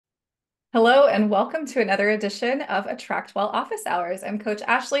Hello and welcome to another edition of AttractWell Office Hours. I'm Coach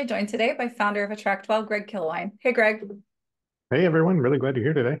Ashley, joined today by founder of AttractWell, Greg Kilwine. Hey, Greg. Hey everyone, really glad you're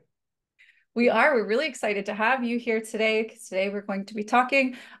here today. We're really excited to have you here today because today we're going to be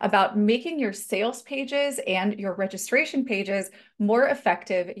talking about making your sales pages and your registration pages more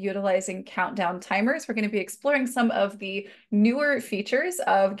effective utilizing countdown timers. We're going to be exploring some of the newer features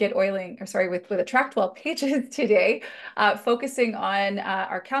of with AttractWell pages today, focusing on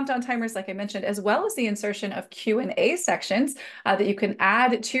our countdown timers, like I mentioned, as well as the insertion of Q&A sections that you can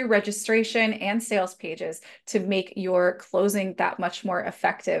add to registration and sales pages to make your closing that much more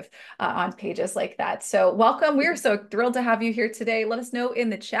effective on pages like that. So welcome. We're so thrilled to have you here today. Let us know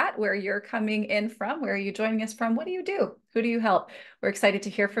in the chat where you're coming in from. Where are you joining us from? What do you do? Who do you help? We're excited to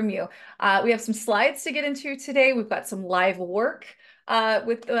hear from you. We have some slides to get into today. We've got some live work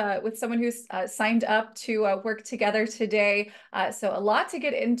with someone who's signed up to work together today. So a lot to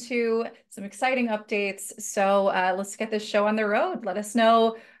get into, some exciting updates. So let's get this show on the road. Let us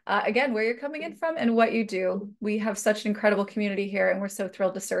know again, where you're coming in from and what you do. We have such an incredible community here, and we're so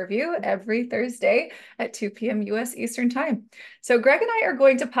thrilled to serve you every Thursday at 2 p.m. US Eastern Time. So Greg and I are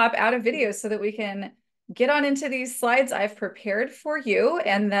going to pop out a video so that we can get on into these slides I've prepared for you.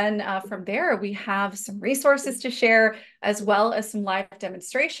 And then from there, we have some resources to share, as well as some live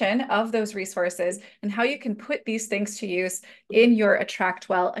demonstration of those resources and how you can put these things to use in your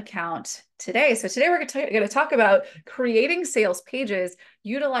AttractWell account today. So today we're going to talk about creating sales pages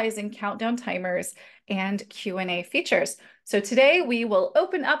utilizing countdown timers and Q&A features. So today we will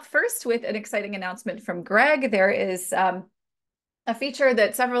open up first with an exciting announcement from Greg. There is a feature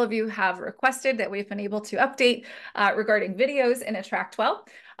that several of you have requested that we've been able to update regarding videos in AttractWell.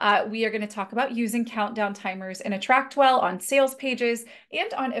 We are going to talk about using countdown timers in AttractWell on sales pages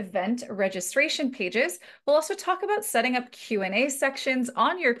and on event registration pages. We'll also talk about setting up Q&A sections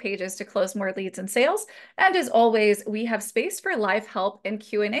on your pages to close more leads and sales. And as always, we have space for live help and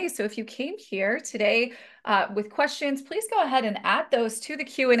Q&A. So if you came here today with questions, please go ahead and add those to the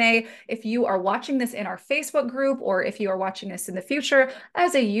Q&A. If you are watching this in our Facebook group, or if you are watching this in the future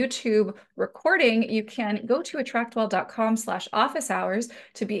as a YouTube recording, you can go to attractwell.com/office hours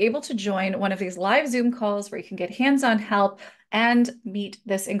to be able to join one of these live Zoom calls where you can get hands-on help and meet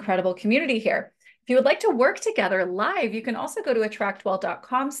this incredible community here. If you would like to work together live, you can also go to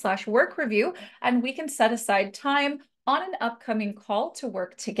attractwell.com/work review, and we can set aside time on an upcoming call to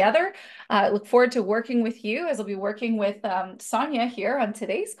work together. I look forward to working with you, as I'll be working with Sonia here on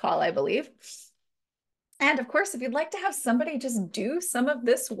today's call, I believe. And of course, if you'd like to have somebody just do some of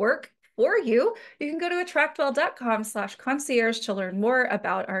this work for you, you can go to attractwell.com/concierge to learn more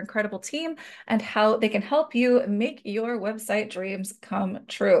about our incredible team and how they can help you make your website dreams come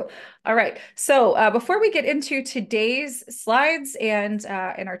true. All right. So before we get into today's slides and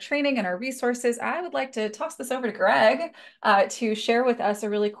our training and our resources, I would like to toss this over to Greg to share with us a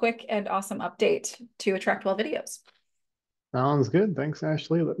really quick and awesome update to AttractWell videos. Sounds good. Thanks,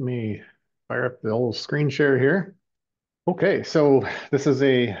 Ashley. Let me fire up the old screen share here. Okay, so this is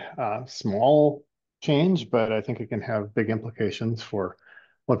a small change, but I think it can have big implications for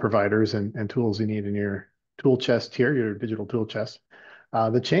what providers and tools you need in your tool chest here, your digital tool chest.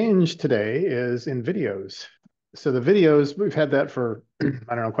 The change today is in videos. So the videos, we've had that for, I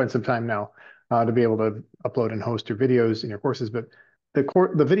don't know, quite some time now, to be able to upload and host your videos in your courses, but the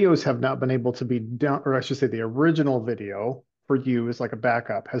videos have not been able to be down, or I should say the original video for you as like a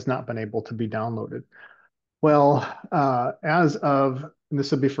backup has not been able to be downloaded. Well, as of, and this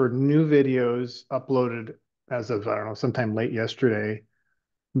will be for new videos uploaded as of, I don't know, sometime late yesterday,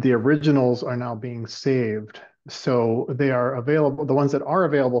 the originals are now being saved. So they are available. The ones that are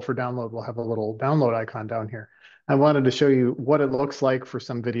available for download will have a little download icon down here. I wanted to show you what it looks like for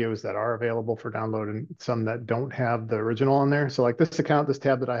some videos that are available for download and some that don't have the original on there. So like this account, this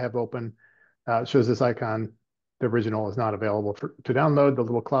tab that I have open, shows this icon. The original is not available to download. The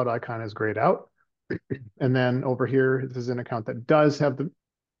little cloud icon is grayed out. And then over here, this is an account that does have the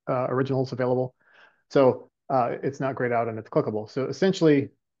originals available. So it's not grayed out and it's clickable. So essentially,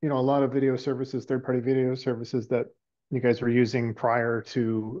 a lot of video services, third-party video services that you guys were using prior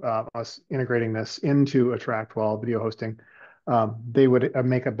to us integrating this into AttractWell video hosting, they would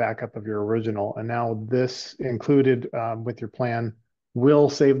make a backup of your original. And now this included with your plan will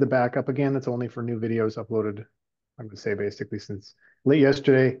save the backup. Again, it's only for new videos uploaded, I would say basically since late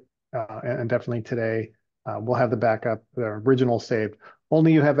yesterday and definitely today. We'll have the backup, the original saved.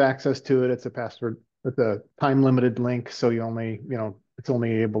 Only you have access to it. It's a password with a time limited link. So you only, it's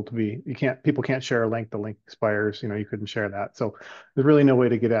only able to be, people can't share a link. The link expires, you couldn't share that. So there's really no way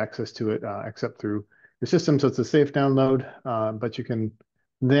to get access to it except through your system. So it's a safe download, but you can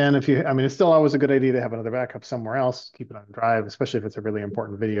then if you, I mean, it's still always a good idea to have another backup somewhere else, keep it on drive, especially if it's a really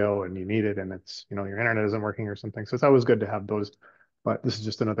important video and you need it and it's, your internet isn't working or something. So it's always good to have those. But this is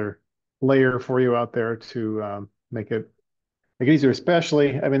just another layer for you out there to make it easier,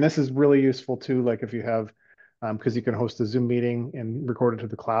 especially, I mean, this is really useful too, like if you have, because you can host a Zoom meeting and record it to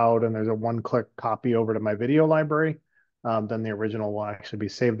the cloud, and there's a one-click copy over to my video library, then the original will actually be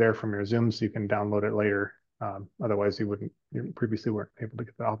saved there from your Zoom, so you can download it later. Otherwise, you previously weren't able to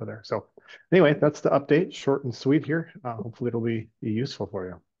get that off of there. So anyway, that's the update, short and sweet here. Hopefully it'll be useful for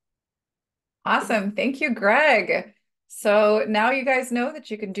you. Awesome. Thank you, Greg. So now you guys know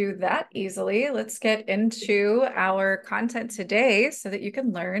that you can do that easily. Let's get into our content today so that you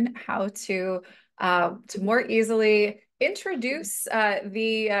can learn how to more easily introduce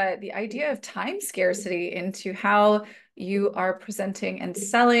the idea of time scarcity into how you are presenting and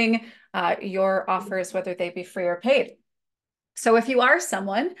selling your offers, whether they be free or paid. So if you are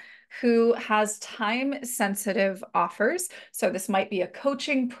someone who has time sensitive offers, so this might be a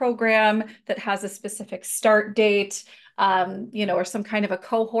coaching program that has a specific start date, or some kind of a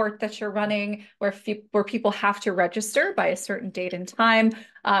cohort that you're running where people have to register by a certain date and time,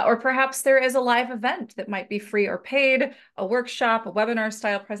 or perhaps there is a live event that might be free or paid, a workshop, a webinar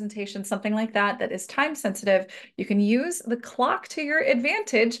style presentation, something like that that is time sensitive. You can use the clock to your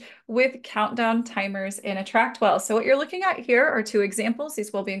advantage with countdown timers in AttractWell. So what you're looking at here are two examples.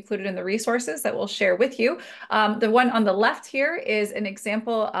 These will be included in the resources that we'll share with you. The one on the left here is an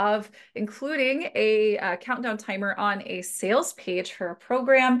example of including a countdown timer on a sales page for a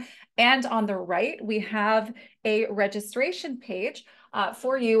program. And on the right, we have a registration page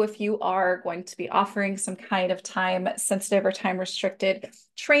for you if you are going to be offering some kind of time sensitive or time restricted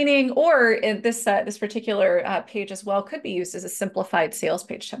training, or in this particular page as well could be used as a simplified sales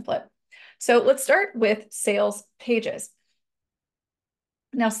page template. So let's start with sales pages.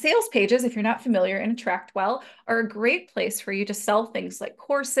 Now, sales pages, if you're not familiar in AttractWell, are a great place for you to sell things like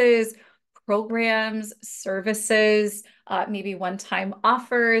courses, programs, services, maybe one-time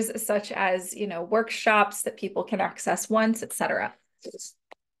offers, such as, workshops that people can access once, etc.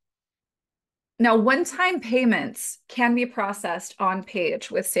 Now, one-time payments can be processed on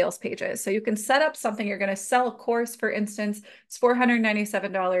page with sales pages. So you can set up something, you're going to sell a course, for instance, it's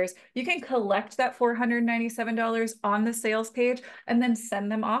 $497. You can collect that $497 on the sales page and then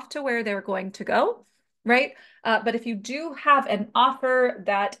send them off to where they're going to go, right? But if you do have an offer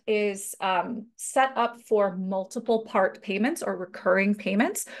that is set up for multiple part payments or recurring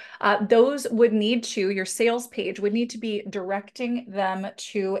payments, those would need to, your sales page would need to be directing them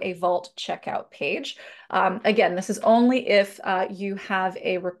to a Vault checkout page. Again, this is only if you have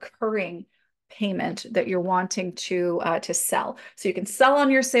a recurring payment that you're wanting to sell. So you can sell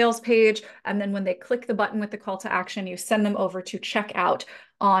on your sales page, and then when they click the button with the call to action, you send them over to checkout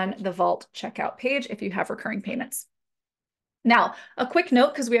on the Vault checkout page if you have recurring payments. Now, a quick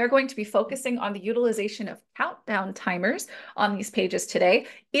note, because we are going to be focusing on the utilization of countdown timers on these pages today.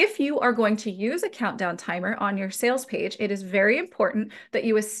 If you are going to use a countdown timer on your sales page, it is very important that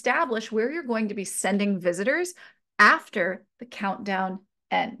you establish where you're going to be sending visitors after the countdown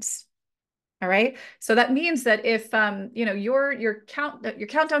ends. All right. So that means that if your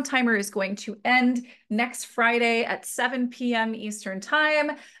countdown timer is going to end next Friday at 7 p.m. Eastern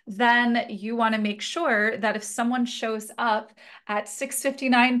time, then you want to make sure that if someone shows up at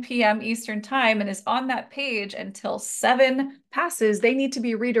 6:59 p.m. Eastern time and is on that page until 7 passes, they need to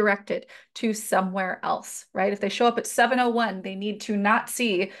be redirected to somewhere else, right? If they show up at 7:01, they need to not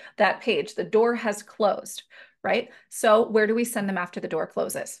see that page. The door has closed, right? So where do we send them after the door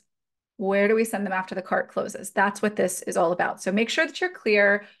closes? Where do we send them after the cart closes? That's what this is all about. So make sure that you're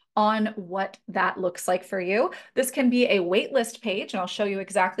clear on what that looks like for you. This can be a waitlist page, and I'll show you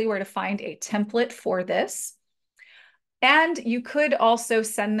exactly where to find a template for this. And you could also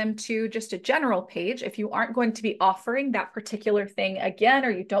send them to just a general page if you aren't going to be offering that particular thing again, or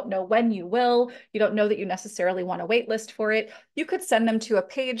you don't know when you will, you don't know that you necessarily want a wait list for it. You could send them to a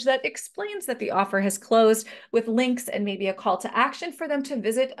page that explains that the offer has closed with links and maybe a call to action for them to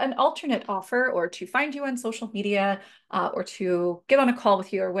visit an alternate offer or to find you on social media or to get on a call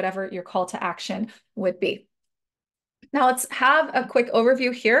with you or whatever your call to action would be. Now let's have a quick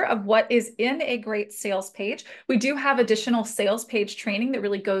overview here of what is in a great sales page. We do have additional sales page training that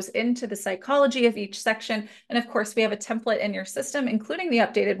really goes into the psychology of each section. And of course, we have a template in your system, including the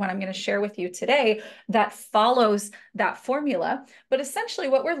updated one I'm going to share with you today, that follows that formula. But essentially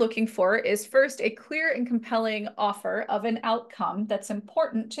what we're looking for is first a clear and compelling offer of an outcome that's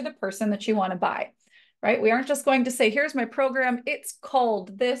important to the person that you want to buy, right? We aren't just going to say, here's my program, it's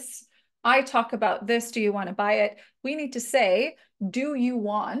called this. I talk about this. Do you want to buy it? We need to say, do you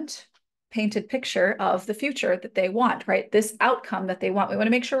want painted picture of the future that they want, right? This outcome that they want. We want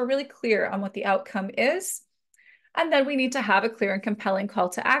to make sure we're really clear on what the outcome is. And then we need to have a clear and compelling call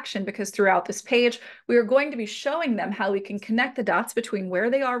to action because throughout this page, we are going to be showing them how we can connect the dots between where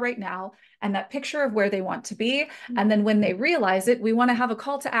they are right now and that picture of where they want to be. And then when they realize it, we want to have a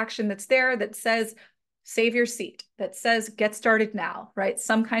call to action that's there that says, save your seat, that says, get started now, right?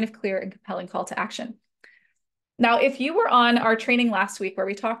 Some kind of clear and compelling call to action. Now, if you were on our training last week where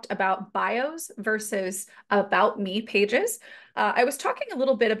we talked about bios versus about me pages, I was talking a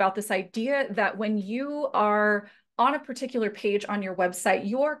little bit about this idea that when you are on a particular page on your website,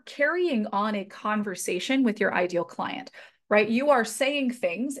 you're carrying on a conversation with your ideal client, right? You are saying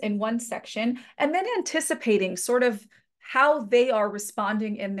things in one section and then anticipating sort of how they are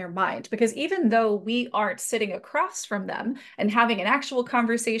responding in their mind. Because even though we aren't sitting across from them and having an actual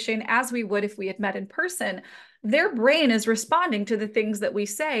conversation as we would if we had met in person, their brain is responding to the things that we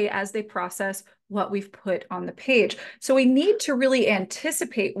say as they process what we've put on the page. So we need to really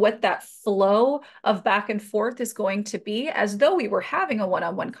anticipate what that flow of back and forth is going to be as though we were having a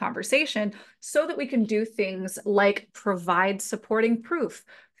one-on-one conversation so that we can do things like provide supporting proof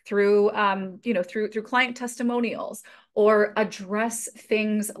through through client testimonials or address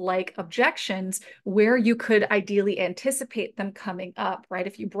things like objections where you could ideally anticipate them coming up, right?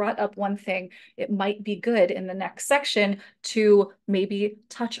 If you brought up one thing, it might be good in the next section to maybe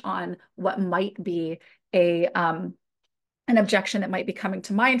touch on what might be a an objection that might be coming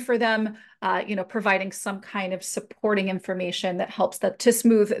to mind for them, providing some kind of supporting information that helps them to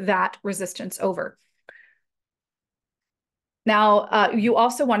smooth that resistance over. Now, you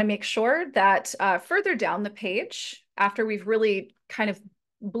also want to make sure that further down the page, after we've really kind of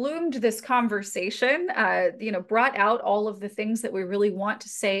bloomed this conversation, brought out all of the things that we really want to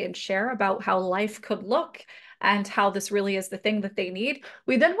say and share about how life could look and how this really is the thing that they need,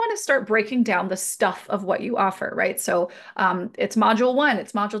 we then want to start breaking down the stuff of what you offer, right? So it's module 1,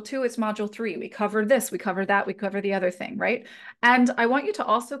 it's module 2, it's module 3. We cover this, we cover that, we cover the other thing, right? And I want you to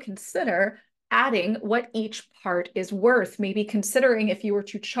also consider adding what each part is worth, maybe considering if you were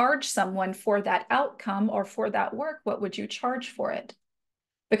to charge someone for that outcome or for that work, what would you charge for it?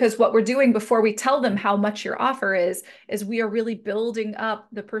 Because what we're doing before we tell them how much your offer is we are really building up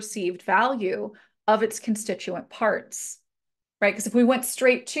the perceived value of its constituent parts, right? Because if we went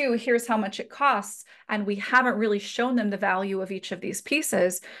straight to here's how much it costs and we haven't really shown them the value of each of these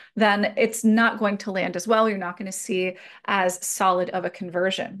pieces, then it's not going to land as well. You're not going to see as solid of a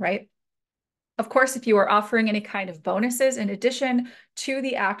conversion, right? Of course, if you are offering any kind of bonuses in addition to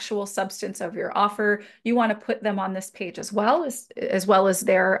the actual substance of your offer, you want to put them on this page as well as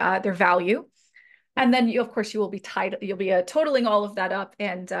their value. And then of course, you'll be totaling all of that up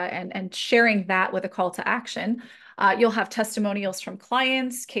and sharing that with a call to action. You'll have testimonials from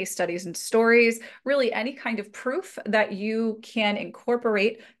clients, case studies and stories, really any kind of proof that you can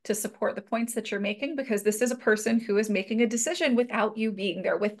incorporate to support the points that you're making, because this is a person who is making a decision without you being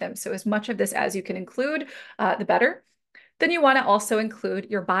there with them. So as much of this as you can include, the better. Then you want to also include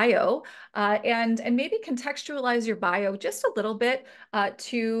your bio and maybe contextualize your bio just a little bit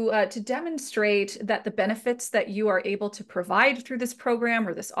to demonstrate that the benefits that you are able to provide through this program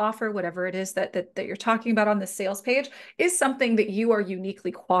or this offer, whatever it is that you're talking about on the sales page, is something that you are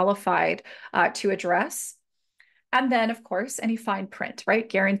uniquely qualified to address. And then, of course, any fine print, right?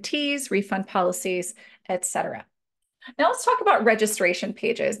 Guarantees, refund policies, etc. Now let's talk about registration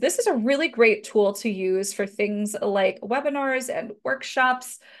pages. This is a really great tool to use for things like webinars and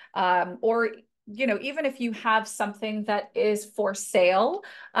workshops, or even if you have something that is for sale,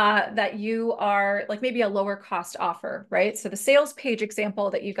 that you are like maybe a lower cost offer, right? So the sales page example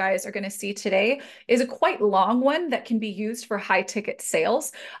that you guys are going to see today is a quite long one that can be used for high ticket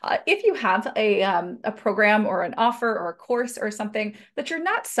sales. If you have a program or an offer or a course or something that you're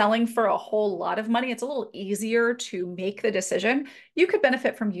not selling for a whole lot of money, it's a little easier to make the decision. You could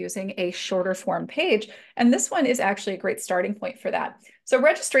benefit from using a shorter form page. And this one is actually a great starting point for that. So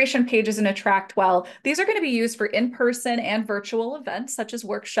registration pages in AttractWell, these are going to be used for in-person and virtual events such as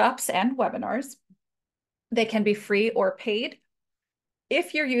workshops and webinars. They can be free or paid.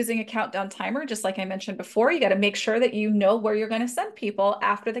 If you're using a countdown timer, just like I mentioned before, you got to make sure that you know where you're going to send people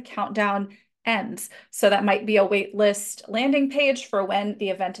after the countdown ends. So that might be a wait list landing page for when the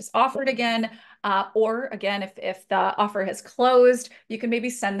event is offered again. Or again, if the offer has closed, you can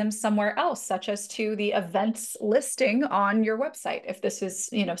maybe send them somewhere else, such as to the events listing on your website, if this is,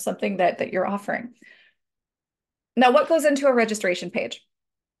 something that you're offering. Now, what goes into a registration page?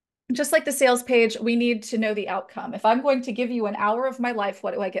 just like the sales page, we need to know the outcome. If I'm going to give you an hour of my life,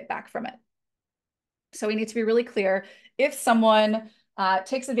 what do I get back from it? So we need to be really clear. If someone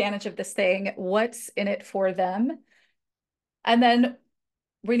takes advantage of this thing, what's in it for them? And then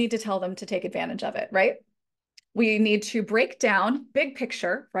we need to tell them to take advantage of it, right? We need to break down big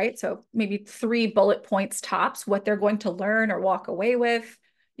picture, right? So maybe 3 bullet points tops, what they're going to learn or walk away with.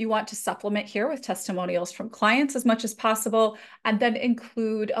 You want to supplement here with testimonials from clients as much as possible, and then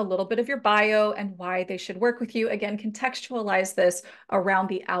include a little bit of your bio and why they should work with you. Again, contextualize this around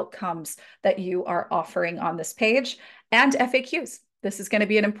the outcomes that you are offering on this page, and FAQs. This is going to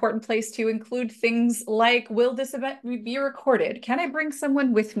be an important place to include things like, will this event be recorded? Can I bring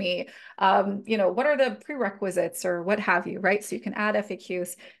someone with me? What are the prerequisites or what have you, right? So you can add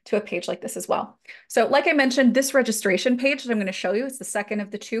FAQs to a page like this as well. So like I mentioned, this registration page that I'm going to show you, it's the second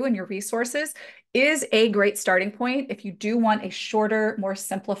of the two in your resources, is a great starting point if you do want a shorter, more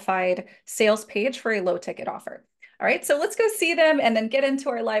simplified sales page for a low ticket offer. All right, so let's go see them and then get into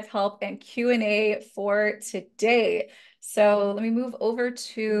our live help and Q&A for today. So let me move over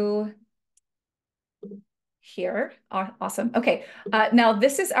to here. Awesome. Okay. Now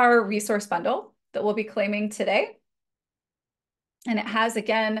this is our resource bundle that we'll be claiming today. And it has,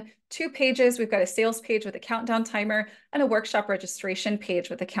 again, 2 pages. We've got a sales page with a countdown timer and a workshop registration page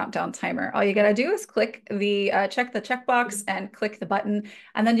with a countdown timer. All you got to do is click the check the checkbox and click the button,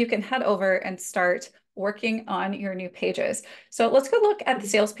 and then you can head over and start working on your new pages. So let's go look at the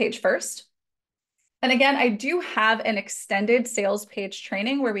sales page first. And again, I do have an extended sales page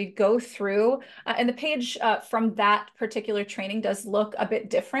training where we go through, and the page from that particular training does look a bit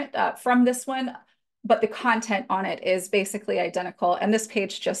different from this one, but the content on it is basically identical. And this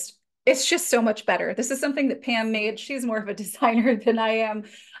page it's just so much better. This is something that Pam made. She's more of a designer than I am,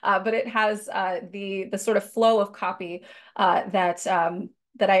 but it has the sort of flow of copy that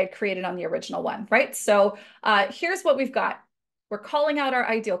I had created on the original one, right? So here's what we've got. We're calling out our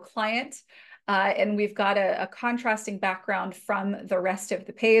ideal client. And we've got a contrasting background from the rest of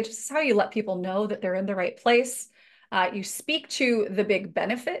the page. This is how you let people know that they're in the right place. You speak to the big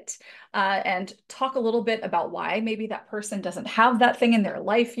benefit and talk a little bit about why maybe that person doesn't have that thing in their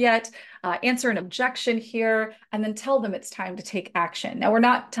life yet. Answer an objection here, and then tell them it's time to take action. Now, we're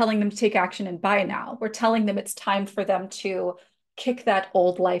not telling them to take action and buy now. We're telling them it's time for them to kick that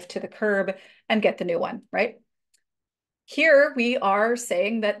old life to the curb and get the new one, right? Here we are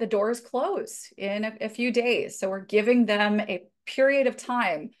saying that the doors close in a few days. So we're giving them a period of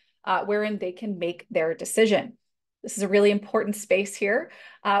time wherein they can make their decision. This is a really important space here.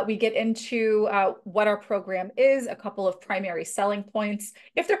 We get into what our program is, a couple of primary selling points.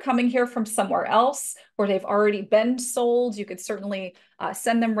 If they're coming here from somewhere else or they've already been sold, you could certainly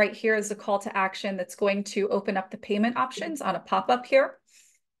send them right here as a call to action that's going to open up the payment options on a pop-up here.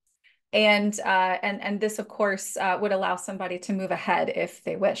 And this, of course, would allow somebody to move ahead if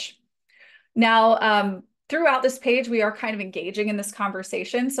they wish. Now, throughout this page, we are kind of engaging in this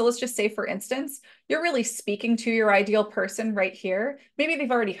conversation. So let's just say, for instance, you're really speaking to your ideal person right here. Maybe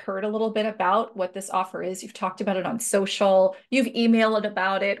they've already heard a little bit about what this offer is. You've talked about it on social, you've emailed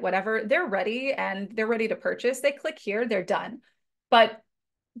about it, whatever. They're ready and they're ready to purchase. They click here, they're done. But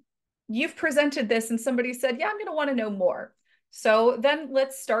you've presented this and somebody said, yeah, I'm going to want to know more. So then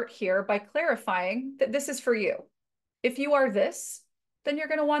let's start here by clarifying that this is for you. If you are this, then you're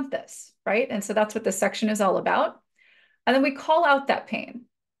going to want this, right? And so that's what this section is all about. And then we call out that pain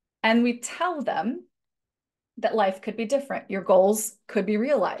and we tell them that life could be different. Your goals could be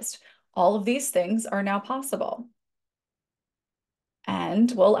realized. All of these things are now possible.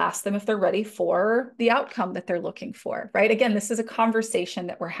 And we'll ask them if they're ready for the outcome that they're looking for, right? Again, this is a conversation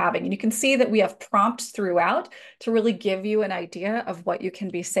that we're having. And you can see that we have prompts throughout to really give you an idea of what you can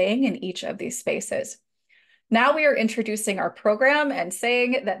be saying in each of these spaces. Now we are introducing our program and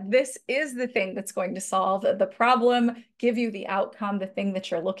saying that this is the thing that's going to solve the problem, give you the outcome, the thing that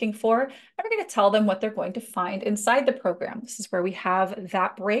you're looking for. And we're going to tell them what they're going to find inside the program. This is where we have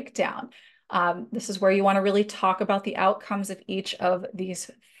that breakdown. This is where you want to really talk about the outcomes of each of these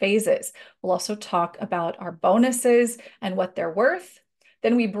phases. We'll also talk about our bonuses and what they're worth.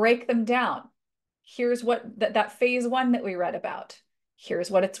 Then we break them down. Here's what that phase 1 that we read about.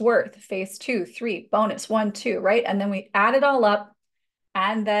 Here's what it's worth. Phase 2, 3, bonus 1, 2, right? And then we add it all up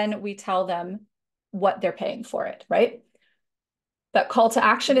and then we tell them what they're paying for it, right? That call to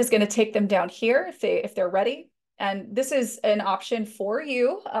action is going to take them down here if they're ready. And this is an option for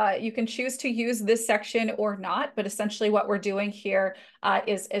you. You can choose to use this section or not, but essentially what we're doing here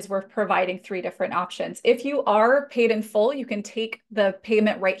is we're providing three different options. If you are paid in full, you can take the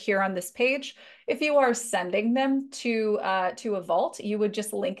payment right here on this page. If you are sending them to a vault, you would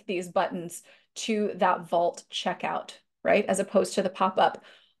just link these buttons to that vault checkout, right? As opposed to the pop-up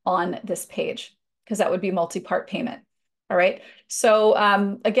on this page, because that would be multi-part payment. All right. So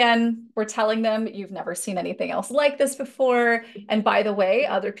again, we're telling them you've never seen anything else like this before. And by the way,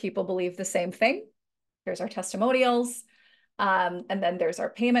 other people believe the same thing. Here's our testimonials. And then there's our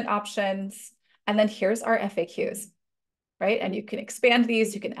payment options. And then here's our FAQs, right? And you can expand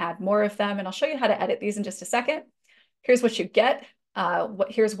these, you can add more of them. And I'll show you how to edit these in just a second. Here's what you get.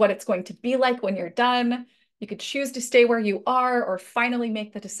 Here's what it's going to be like when you're done. You could choose to stay where you are or finally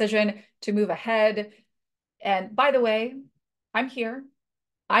make the decision to move ahead. And by the way, I'm here.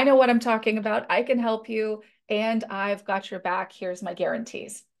 I know what I'm talking about. I can help you, and I've got your back. Here's my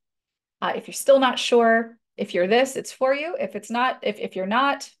guarantees. If you're still not sure, if you're this, it's for you. If it's not, if you're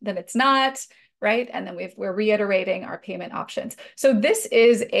not, then it's not, right? And then we're reiterating our payment options. So this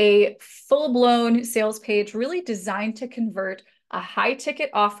is a full-blown sales page really designed to convert a high-ticket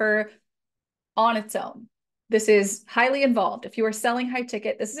offer on its own. This is highly involved. If you are selling high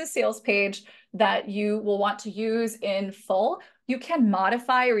ticket, this is a sales page that you will want to use in full. You can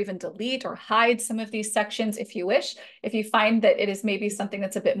modify or even delete or hide some of these sections if you wish, if you find that it is maybe something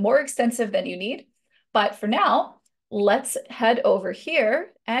that's a bit more extensive than you need. But for now, let's head over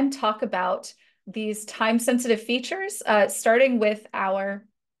here and talk about these time-sensitive features, starting with our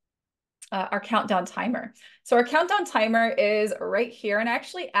countdown timer. So our countdown timer is right here, and I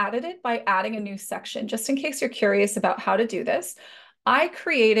actually added it by adding a new section, just in case you're curious about how to do this. I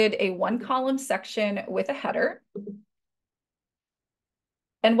created a one-column section with a header.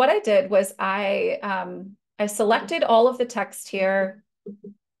 And what I did was I selected all of the text here,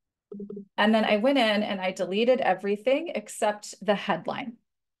 and then I went in and I deleted everything except the headline.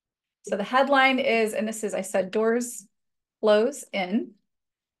 So the headline is, and this is, I said doors close in.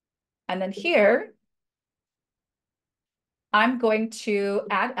 And then here, I'm going to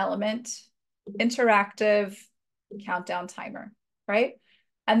add element, interactive countdown timer, right?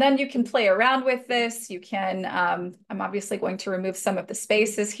 And then you can play around with this. You can, I'm obviously going to remove some of the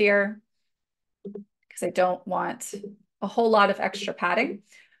spaces here because I don't want a whole lot of extra padding.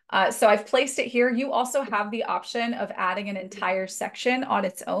 So I've placed it here. You also have the option of adding an entire section on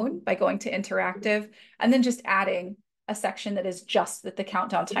its own by going to interactive and then just adding a section that is just the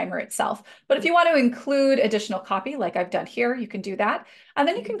countdown timer itself. But if you want to include additional copy like I've done here, you can do that. And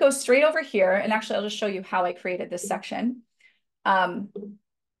then you can go straight over here. And actually, I'll just show you how I created this section.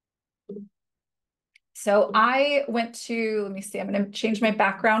 So I went to, let me see, I'm going to change my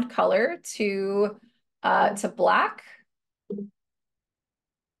background color to black.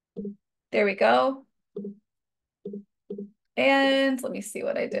 There we go. And let me see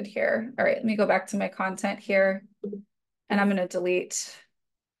what I did here. All right, let me go back to my content here. And I'm going to delete.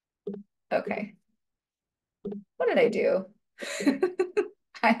 Okay. What did I do?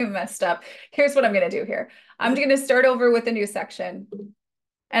 I messed up. Here's what I'm going to do here. I'm going to start over with a new section.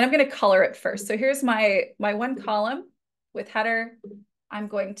 And I'm going to color it first. So here's my one column with header. I'm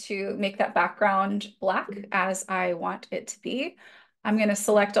going to make that background black as I want it to be. I'm going to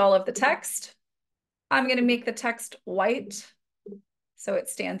select all of the text. I'm going to make the text white so it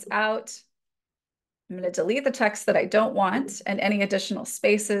stands out. I'm going to delete the text that I don't want and any additional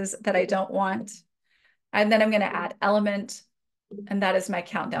spaces that I don't want. And then I'm going to add element, and that is my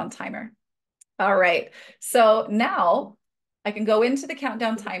countdown timer. All right, so now I can go into the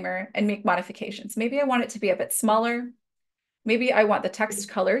countdown timer and make modifications. Maybe I want it to be a bit smaller. Maybe I want the text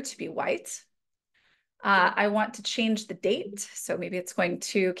color to be white. I want to change the date. So maybe it's going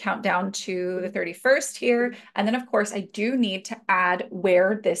to count down to the 31st here. And then of course I do need to add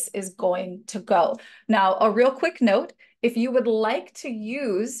where this is going to go. Now, a real quick note, if you would like to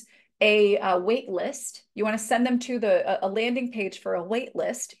use a wait list, you want to send them to a landing page for a wait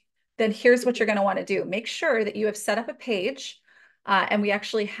list, then here's what you're going to want to do. Make sure that you have set up a page. And we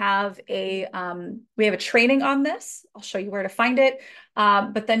actually have a training on this. I'll show you where to find it.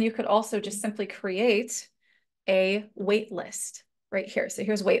 But then you could also just simply create a wait list right here. So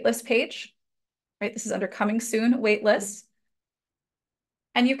here's wait list page, right? This is under coming soon wait list.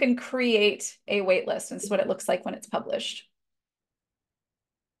 And you can create a wait list. And this is what it looks like when it's published.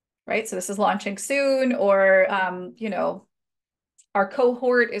 Right? So this is launching soon, or our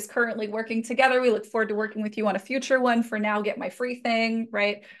cohort is currently working together. We look forward to working with you on a future one. For now, get my free thing,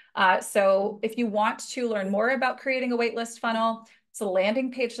 right? So if you want to learn more about creating a waitlist funnel, So the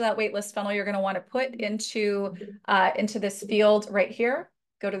landing page to that waitlist funnel, you're going to want to put into this field right here.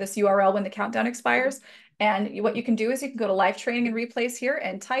 Go to this URL when the countdown expires. And what you can do is you can go to live training and replays here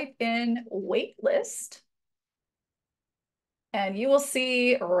and type in waitlist. And you will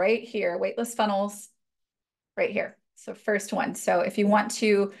see right here, waitlist funnels right here. So first one. So if you want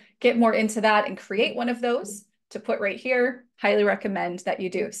to get more into that and create one of those to put right here, highly recommend that you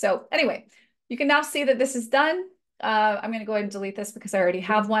do. So anyway, you can now see that this is done. I'm going to go ahead and delete this because I already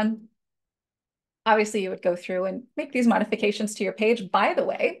have one. Obviously, you would go through and make these modifications to your page. By the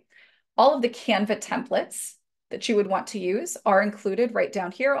way, all of the Canva templates that you would want to use are included right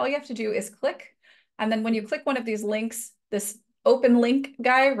down here. All you have to do is click. And then when you click one of these links, this open link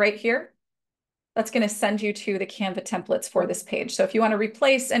guy right here, that's going to send you to the Canva templates for this page. So if you want to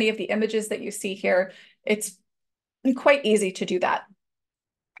replace any of the images that you see here, it's quite easy to do that.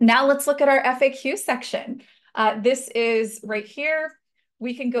 Now let's look at our FAQ section. This is right here.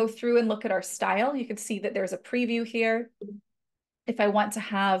 We can go through and look at our style. You can see that there's a preview here. If I want to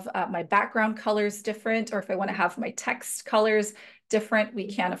have my background colors different, or if I want to have my text colors different, we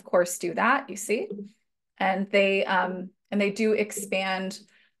can, of course, do that, you see. And they do expand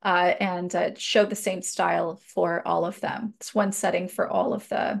and show the same style for all of them. It's one setting for all of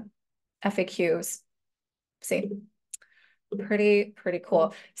the FAQs. See? Pretty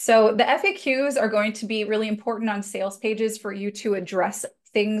cool. So the FAQs are going to be really important on sales pages for you to address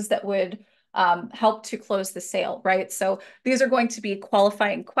things that would help to close the sale, right? So these are going to be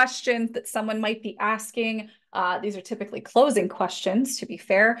qualifying questions that someone might be asking. These are typically closing questions, to be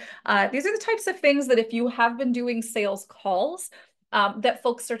fair. These are the types of things that if you have been doing sales calls, that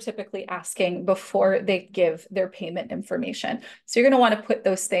folks are typically asking before they give their payment information. So you're going to want to put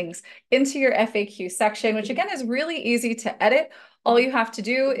those things into your FAQ section, which again is really easy to edit. All you have to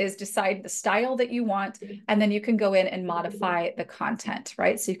do is decide the style that you want, and then you can go in and modify the content,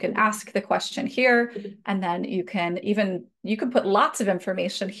 right? So you can ask the question here, and then you can put lots of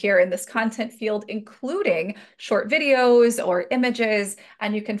information here in this content field, including short videos or images,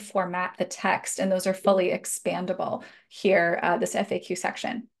 and you can format the text, and those are fully expandable here, this FAQ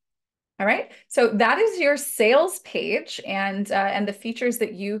section. All right, so that is your sales page and the features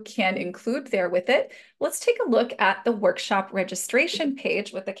that you can include there with it. Let's take a look at the workshop registration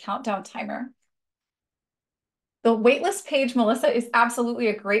page with the countdown timer. The waitlist page, Melissa, is absolutely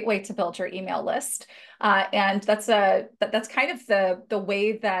a great way to build your email list. And that's kind of the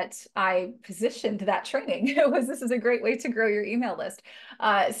way that I positioned that training. This is a great way to grow your email list.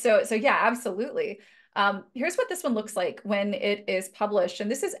 So yeah, absolutely. Here's what this one looks like when it is published. And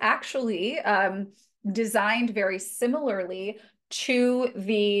this is actually designed very similarly to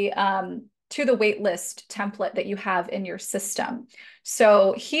the waitlist template that you have in your system.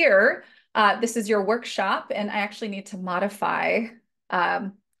 So here, this is your workshop, and I actually need to modify.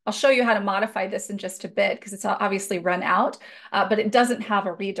 I'll show you how to modify this in just a bit because it's obviously run out, but it doesn't have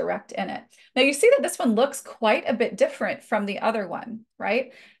a redirect in it. Now you see that this one looks quite a bit different from the other one,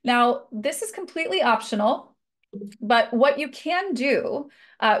 right? Now this is completely optional, but what you can do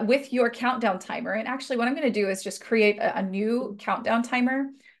with your countdown timer, and actually what I'm going to do is just create a new countdown timer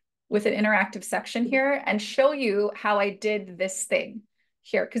with an interactive section here and show you how I did this thing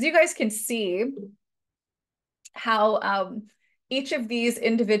here, because you guys can see how each of these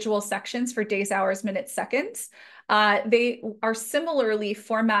individual sections for days, hours, minutes, seconds, they are similarly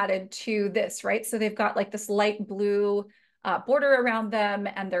formatted to this, right? So they've got like this light blue border around them,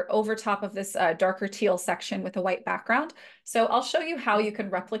 and they're over top of this darker teal section with a white background. So I'll show you how you can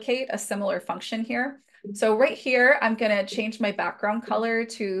replicate a similar function here. So right here, I'm going to change my background color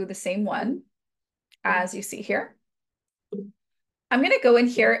to the same one as you see here. I'm going to go in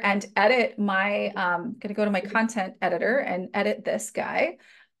here and edit my, I'm going to go to my content editor and edit this guy.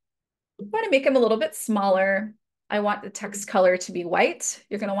 I want to make him a little bit smaller. I want the text color to be white.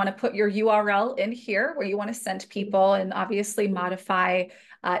 You're going to want to put your URL in here where you want to send people, and obviously modify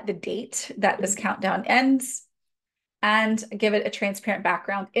the date that this countdown ends, and give it a transparent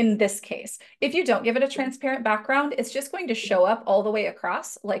background in this case. If you don't give it a transparent background, it's just going to show up all the way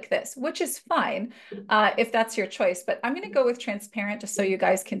across like this, which is fine if that's your choice. But I'm going to go with transparent just so you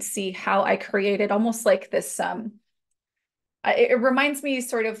guys can see how I created almost like this. It reminds me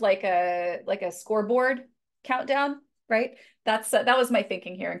sort of like a scoreboard countdown, right? That was my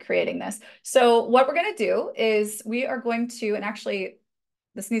thinking here in creating this. So what we're going to do is we are going to, and actually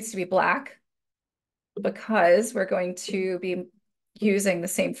this needs to be black, because we're going to be using the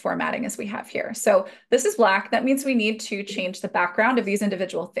same formatting as we have here. So this is black. That means we need to change the background of these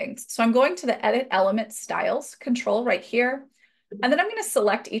individual things. So I'm going to the Edit Element Styles control right here, and then I'm going to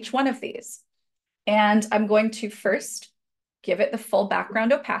select each one of these. And I'm going to first give it the full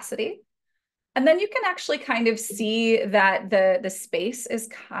background opacity. And then you can actually kind of see that the space is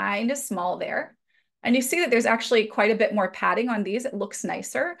kind of small there. And you see that there's actually quite a bit more padding on these. It looks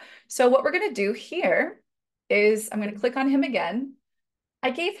nicer. So what we're going to do here is I'm going to click on him again. I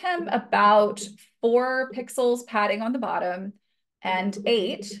gave him about 4 pixels padding on the bottom and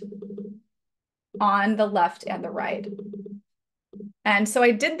 8 on the left and the right. And so I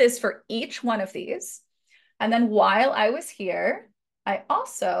did this for each one of these. And then while I was here, I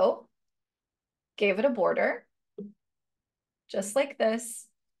also gave it a border, just like this.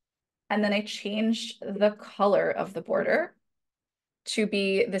 And then I changed the color of the border to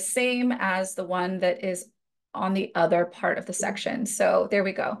be the same as the one that is on the other part of the section. So there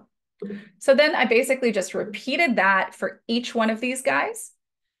we go. So then I basically just repeated that for each one of these guys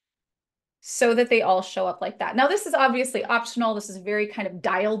so that they all show up like that. Now, this is obviously optional. This is a very kind of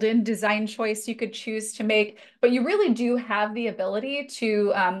dialed in design choice you could choose to make, but you really do have the ability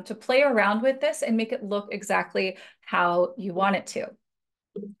to play around with this and make it look exactly how you want it to.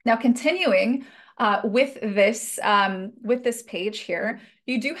 Now, continuing with this page here,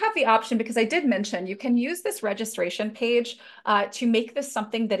 you do have the option, because I did mention you can use this registration page to make this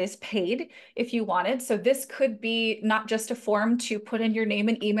something that is paid if you wanted. So this could be not just a form to put in your name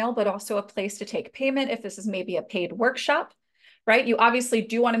and email, but also a place to take payment if this is maybe a paid workshop. Right? You obviously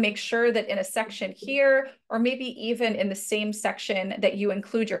do want to make sure that in a section here, or maybe even in the same section that you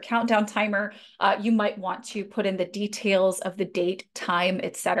include your countdown timer, you might want to put in the details of the date, time,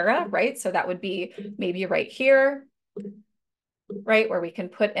 etc. Right? So that would be maybe right here, right? Where we can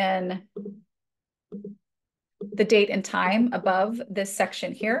put in the date and time above this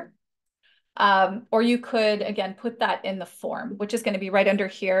section here. Or you could, again, put that in the form, which is going to be right under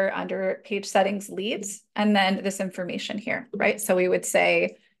here, under page settings leads, and then this information here, right? So we would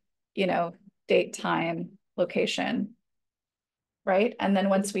say, you know, date, time, location, right? And then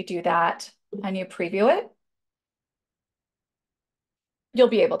once we do that and you preview it, you'll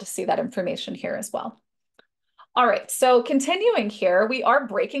be able to see that information here as well. All right, so continuing here, we are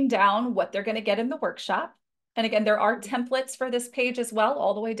breaking down what they're going to get in the workshop. And again, there are templates for this page as well,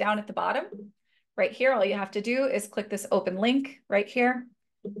 all the way down at the bottom. Right here, all you have to do is click this open link right here,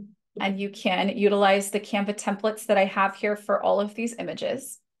 and you can utilize the Canva templates that I have here for all of these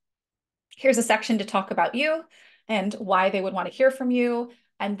images. Here's a section to talk about you and why they would want to hear from you,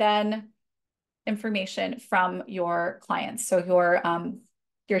 and then information from your clients, so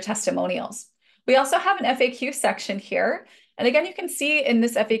your testimonials. We also have an FAQ section here. And again, you can see in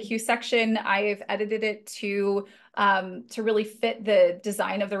this FAQ section, I've edited it to really fit the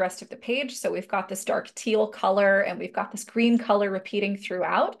design of the rest of the page. So we've got this dark teal color and we've got this green color repeating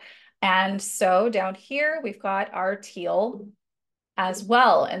throughout. And so down here, we've got our teal as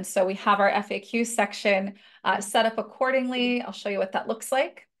well. And so we have our FAQ section set up accordingly. I'll show you what that looks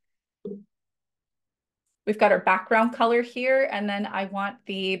like. We've got our background color here, and then I want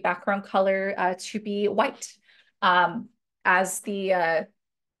the background color to be white as the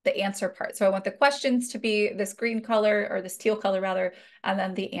answer part. So I want the questions to be this green color, or this teal color rather, and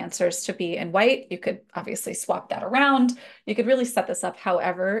then the answers to be in white. You could obviously swap that around. You could really set this up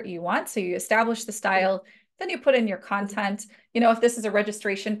however you want. So you establish the style, then you put in your content. You know, if this is a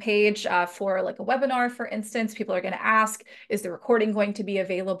registration page for like a webinar, for instance, people are going to ask, is the recording going to be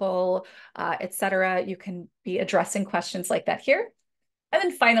available, etc. You can be addressing questions like that here. And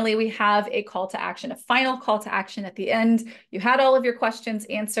then finally, we have a call to action, a final call to action at the end. You had all of your questions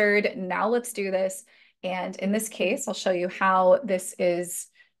answered. Now let's do this. And in this case, I'll show you how this is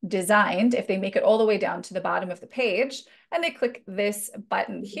designed. If they make it all the way down to the bottom of the page and they click this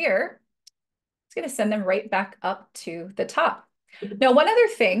button here, it's going to send them right back up to the top. Now, one other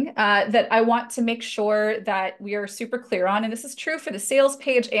thing that I want to make sure that we are super clear on, and this is true for the sales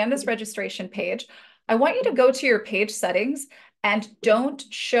page and this registration page, I want you to go to your page settings and don't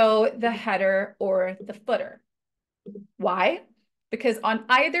show the header or the footer. Why? Because on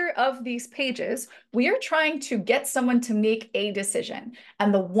either of these pages, we are trying to get someone to make a decision.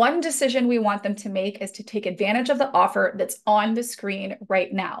 And the one decision we want them to make is to take advantage of the offer that's on the screen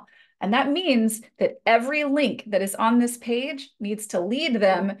right now. And that means that every link that is on this page needs to lead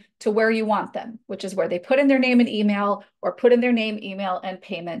them to where you want them, which is where they put in their name and email, or put in their name, email, and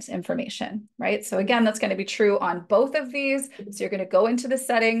payment information, right? So again, that's going to be true on both of these. So you're going to go into the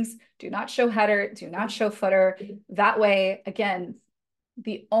settings, do not show header, do not show footer. That way, again,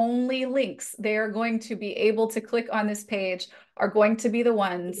 the only links they are going to be able to click on this page are going to be the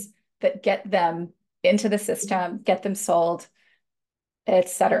ones that get them into the system, get them sold,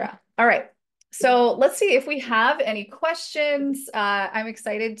 etc. All right. So let's see if we have any questions. I'm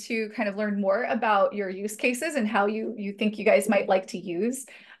excited to kind of learn more about your use cases and how you think you guys might like to use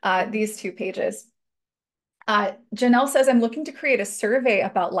these two pages. Janelle says, I'm looking to create a survey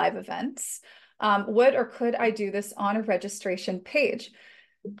about live events. Would or could I do this on a registration page?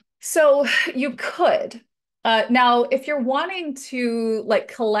 So you could. Now, if you're wanting to like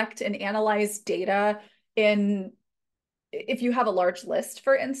collect and analyze data in if you have a large list,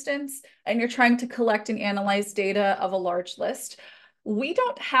 for instance, and you're trying to collect and analyze data of a large list, we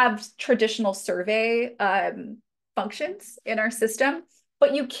don't have traditional survey functions in our system,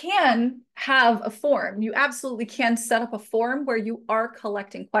 but you can have a form. You absolutely can set up a form where you are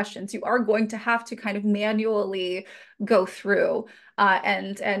collecting questions. You are going to have to kind of manually go through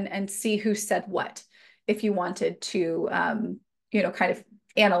and see who said what if you wanted to, kind of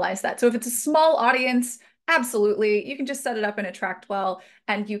analyze that. So if it's a small audience, absolutely. You can just set it up in AttractWell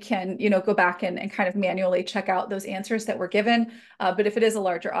and you can, go back and kind of manually check out those answers that were given. But if it is a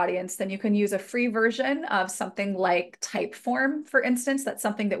larger audience, then you can use a free version of something like Typeform, for instance. That's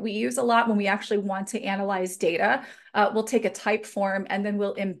something that we use a lot when we actually want to analyze data. We'll take a Typeform and then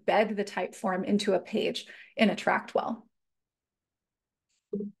we'll embed the Typeform into a page in AttractWell.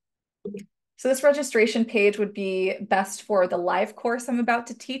 So this registration page would be best for the live course I'm about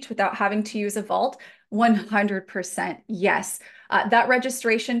to teach without having to use a vault. 100% yes. That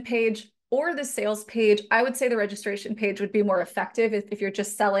registration page or the sales page, I would say the registration page would be more effective if you're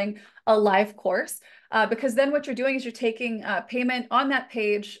just selling a live course, because then what you're doing is you're taking payment on that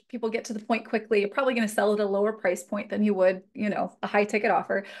page. People get to the point quickly. You're probably going to sell at a lower price point than you would, a high ticket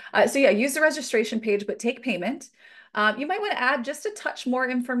offer. So yeah, use the registration page, but take payment. You might want to add just a touch more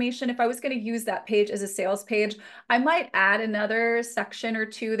information. If I was going to use that page as a sales page, I might add another section or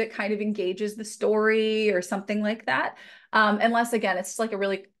two that kind of engages the story or something like that. Unless, again, it's like a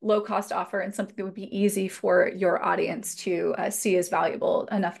really low cost offer and something that would be easy for your audience to see as valuable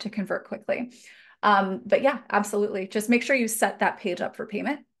enough to convert quickly. But yeah, absolutely. Just make sure you set that page up for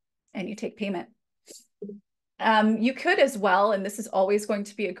payment and you take payment. You could as well, and this is always going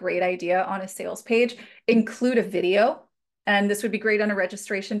to be a great idea on a sales page, include a video. And this would be great on a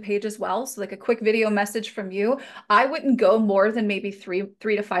registration page as well. So like a quick video message from you. I wouldn't go more than maybe three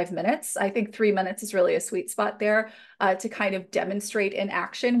to 5 minutes. I think 3 minutes is really a sweet spot there to kind of demonstrate in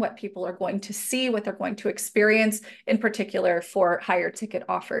action what people are going to see, what they're going to experience, in particular for higher ticket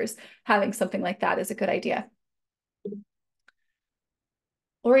offers. Having something like that is a good idea.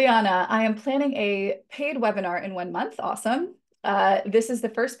 Oriana, I am planning a paid webinar in 1 month. Awesome. This is the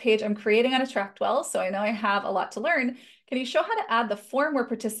first page I'm creating on AttractWell, so I know I have a lot to learn. Can you show how to add the form where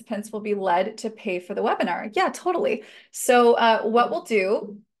participants will be led to pay for the webinar? Yeah, totally. So what we'll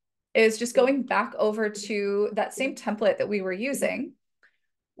do is just going back over to that same template that we were using,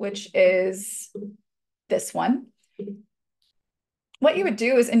 which is this one. What you would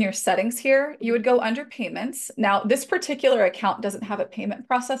do is in your settings here, you would go under payments. Now, this particular account doesn't have a payment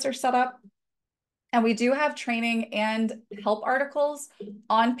processor set up. And we do have training and help articles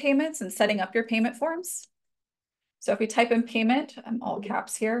on payments and setting up your payment forms. So if we type in payment, I'm all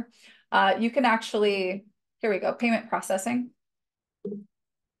caps here, you can actually, here we go, payment processing.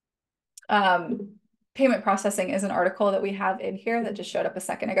 Payment processing is an article that we have in here that just showed up a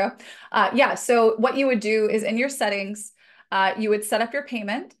second ago. Yeah, so what you would do is in your settings, you would set up your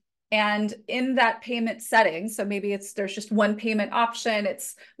payment. And in that payment setting, so maybe there's just one payment option,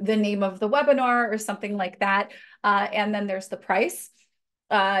 it's the name of the webinar or something like that. And then there's the price.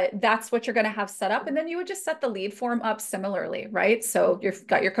 That's what you're going to have set up. And then you would just set the lead form up similarly, right? So you've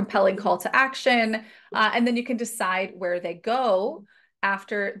got your compelling call to action, and then you can decide where they go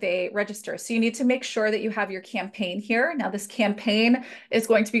after they register. So you need to make sure that you have your campaign here. Now, this campaign is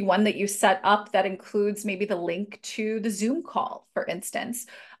going to be one that you set up that includes maybe the link to the Zoom call, for instance.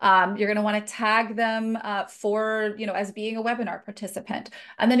 You're going to want to tag them for, as being a webinar participant.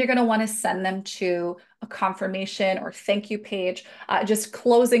 And then you're going to want to send them to a confirmation or thank you page, just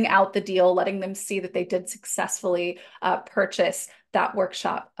closing out the deal, letting them see that they did successfully purchase that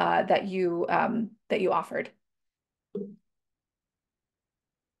workshop that you offered.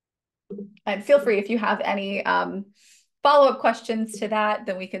 And feel free if you have any follow-up questions to that,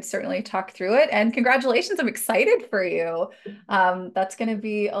 then we can certainly talk through it. And congratulations, I'm excited for you. That's going to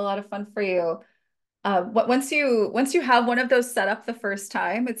be a lot of fun for you. Once you have one of those set up the first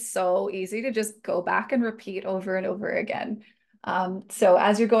time, it's so easy to just go back and repeat over and over again. So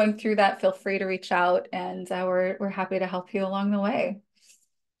as you're going through that, feel free to reach out, and we're happy to help you along the way.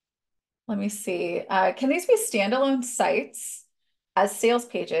 Let me see. Can these be standalone sites as sales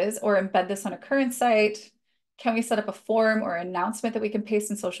pages or embed this on a current site? Can we set up a form or announcement that we can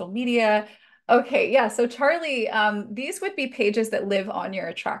paste in social media? Okay, yeah. So Charlie, these would be pages that live on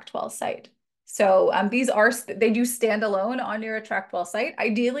your AttractWell site. So they do stand alone on your AttractWell site.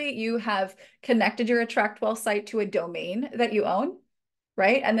 Ideally, you have connected your AttractWell site to a domain that you own,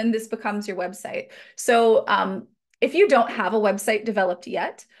 right? And then this becomes your website. So if you don't have a website developed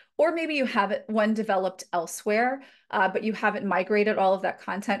yet, or maybe you have one developed elsewhere, but you haven't migrated all of that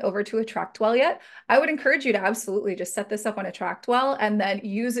content over to AttractWell yet, I would encourage you to absolutely just set this up on AttractWell and then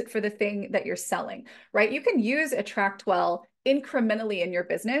use it for the thing that you're selling, right? You can use AttractWell incrementally in your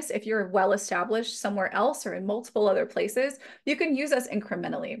business. If you're well established somewhere else or in multiple other places, you can use us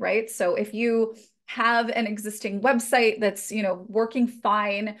incrementally, right? So if you have an existing website that's, working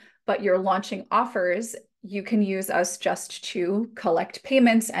fine, but you're launching offers, you can use us just to collect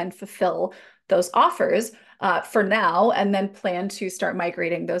payments and fulfill those offers for now, and then plan to start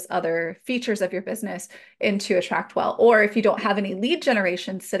migrating those other features of your business into AttractWell. Or if you don't have any lead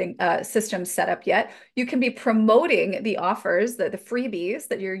generation systems set up yet, you can be promoting the offers, the freebies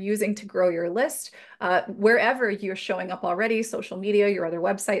that you're using to grow your list wherever you're showing up already, social media, your other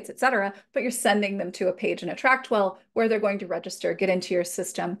websites, et cetera, but you're sending them to a page in AttractWell where they're going to register, get into your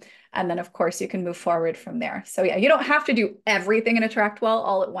system, and then of course you can move forward from there. So yeah, you don't have to do everything in AttractWell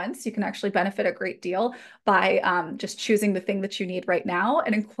all at once. You can actually benefit a great deal by just choosing the thing that you need right now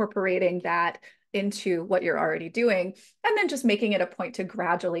and incorporating that into what you're already doing, and then just making it a point to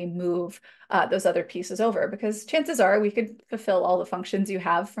gradually move those other pieces over, because chances are we could fulfill all the functions you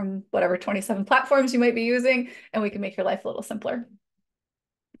have from whatever 27 platforms you might be using, and we can make your life a little simpler.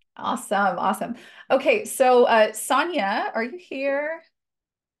 Awesome, awesome. Okay, so Sonia, are you here?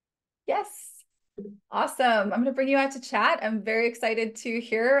 Yes. Awesome. I'm going to bring you out to chat. I'm very excited to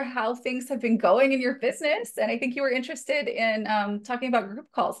hear how things have been going in your business. And I think you were interested in talking about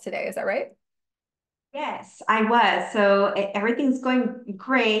group calls today. Is that right? Yes, I was. So everything's going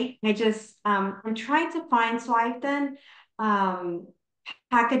great. I'm trying to find, so I've done um,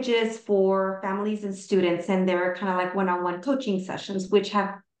 packages for families and students, and they're kind of like one-on-one coaching sessions, which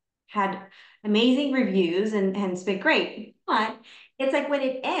have had amazing reviews and it's been great. But it's like when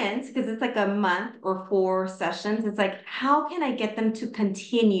it ends, because it's like a month or 4 sessions, it's like, how can I get them to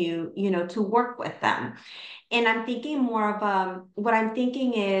continue, to work with them? And I'm thinking more of what I'm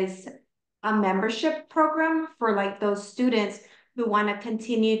thinking is a membership program for like those students who want to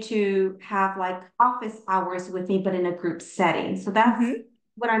continue to have like office hours with me, but in a group setting. So that's Mm-hmm.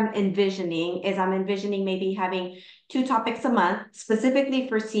 what I'm envisioning maybe having 2 topics a month, specifically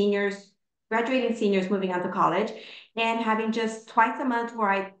for seniors, graduating seniors moving on to college, and having just twice a month where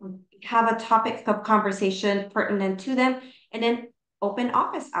I have a topic of conversation pertinent to them, and then open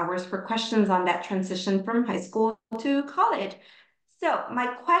office hours for questions on that transition from high school to college. So my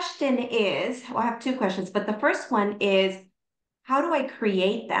question is, well, I have 2 questions, but the first one is, how do I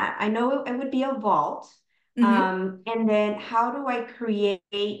create that? I know it would be a vault. Mm-hmm. And then how do I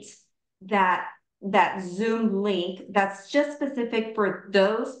create that that Zoom link that's just specific for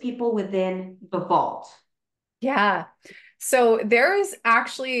those people within the vault? Yeah. So there is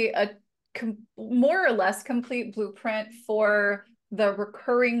actually a more or less complete blueprint for the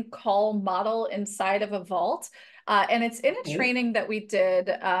recurring call model inside of a vault. And it's in a Okay. training that we did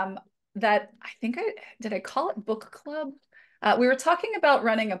that I call it book club? We were talking about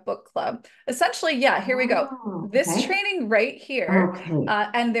running a book club. Essentially, yeah, here we go. Oh, This okay. training right here, Okay.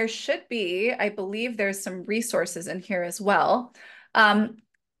 and there should be, I believe there's some resources in here as well. Um,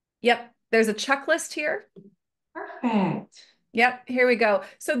 yep, there's a checklist here. Perfect. Yep, here we go.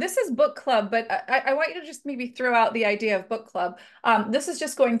 So this is book club, but I want you to just maybe throw out the idea of book club. This is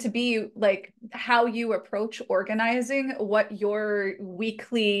just going to be like how you approach organizing what your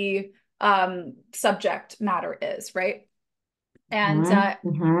weekly subject matter is, right? And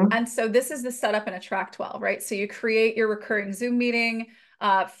Mm-hmm. Mm-hmm. this is the setup in AttractWell, right? So you create your recurring Zoom meeting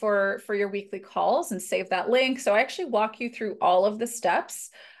for your weekly calls and save that link. So I actually walk you through all of the steps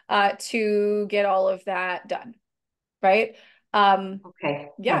to get all of that done, right? Um, Okay.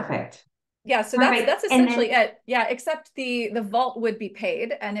 yeah, Perfect. yeah. So Perfect. that's And essentially then it. Yeah, except the vault would be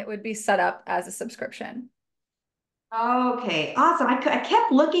paid and it would be set up as a subscription. okay, awesome. I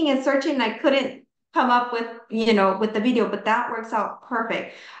kept looking and searching and I couldn't come up with, with the video, but that works out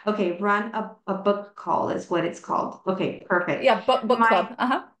perfect. Okay, run a book call is what it's called. Okay, perfect. Yeah, book My club.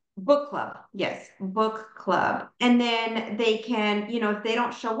 Uh-huh. book club, yes, book club. And then they can, if they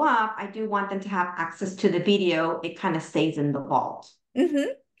don't show up, I do want them to have access to the video. It kind of stays in the vault.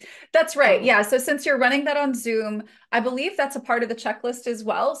 Hmm. That's right. Okay. Yeah. So since you're running that on Zoom, I believe that's a part of the checklist as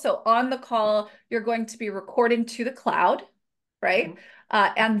well. So on the call, you're going to be recording to the cloud. right?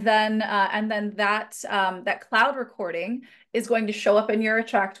 And then that cloud recording is going to show up in your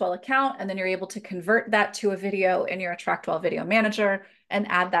AttractWell account, and then you're able to convert that to a video in your AttractWell Video Manager and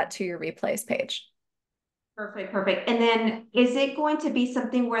add that to your replays page. Perfect, perfect. And then is it going to be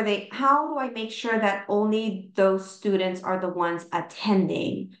something where how do I make sure that only those students are the ones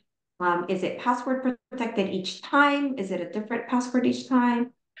attending? Is it password protected each time? Is it a different password each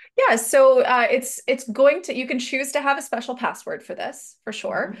time? Yeah, so it's going to, you can choose to have a special password for this for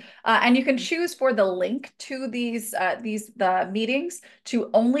sure, Mhm. and you can choose for the link to the meetings to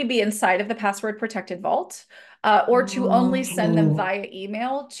only be inside of the password protected vault, or to only send them Okay. via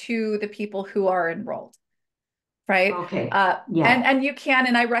email to the people who are enrolled, right? Okay. And Yeah. you can,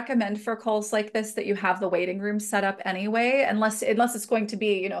 and I recommend for calls like this that you have the waiting room set up anyway, unless it's going to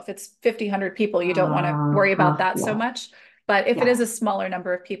be, if it's 50, 100 people, you don't want to worry about that so Yeah. much. But if it Yeah. is a smaller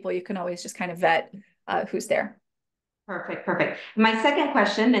number of people, you can always just kind of vet who's there. Perfect, perfect. My second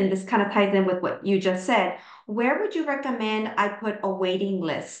question, and this kind of ties in with what you just said, where would you recommend I put a waiting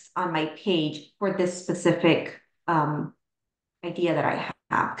list on my page for this specific idea that I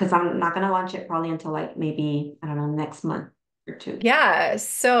have? Because I'm not going to launch it probably until like maybe, I don't know, next month or two. Yeah.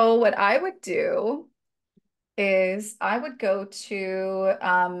 So what I would do is I would go to,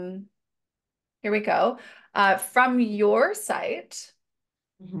 here we go. From your site,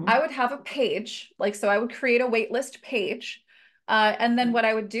 I Mhm. would have a page, so I would create a waitlist page. And then what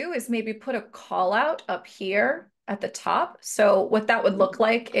I would do is maybe put a call out up here at the top. So what that would look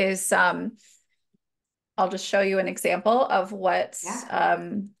like is, I'll just show you an example of Yeah.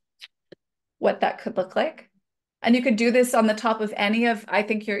 what that could look like. And you could do this on the top of any of, I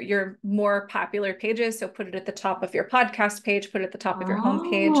think, your more popular pages. So put it at the top of your podcast page, put it at the top of your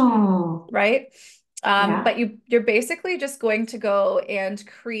homepage, Oh, right? yeah. But you're basically just going to go and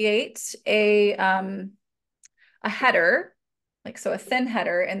create a header, so a thin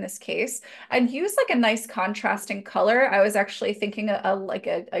header in this case, and use like a nice contrasting color. I was actually thinking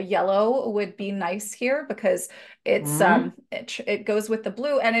a yellow would be nice here because Mhm. it goes with the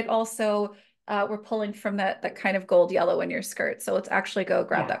blue, and it also we're pulling from that kind of gold yellow in your skirt. So let's actually go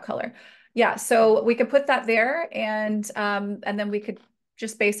grab Yeah. that color. Yeah, so we could put that there, and then we could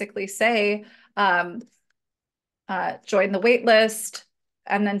just basically say join the wait list,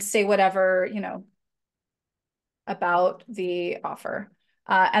 and then say whatever, about the offer.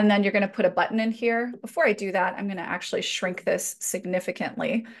 And then you're going to put a button in here. Before I do that, I'm going to actually shrink this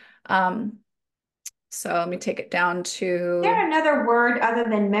significantly. Um, so let me take it down Is to there another word other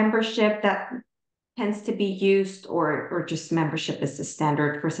than membership that tends to be used, or just membership is the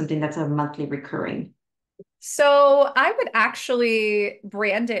standard for something that's a monthly recurring? So I would actually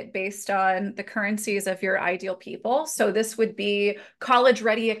brand it based on the currencies of your ideal people. So this would be College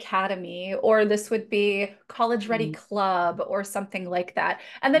Ready Academy, or this would be College Ready Club, or something like that.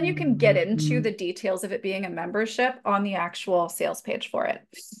 And then you can get into Mhm. the details of it being a membership on the actual sales page for it.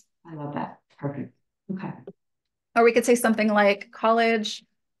 I love that. Perfect. Okay. Or we could say something like College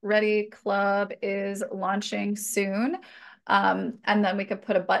Ready Club is launching soon. And then we could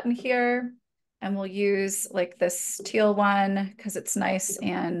put a button here, and we'll use like this teal one because it's nice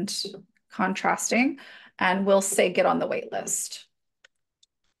and contrasting. And we'll say get on the wait list.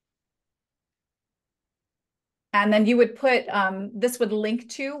 And then you would put, this would link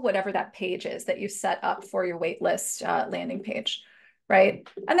to whatever that page is that you set up for your waitlist landing page, right?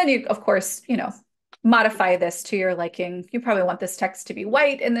 And then you, of course, modify this to your liking. You probably want this text to be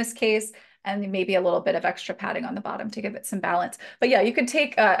white in this case, and maybe a little bit of extra padding on the bottom to give it some balance. But yeah, you could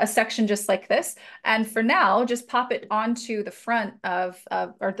take a section just like this, and for now, just pop it onto the front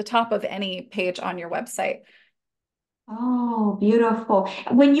or the top of any page on your website. Oh, beautiful.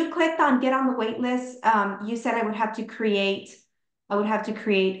 When you clicked on get on the wait list, you said I would have to create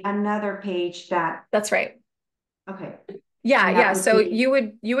another page that, That's right. okay. Yeah, And that yeah. would So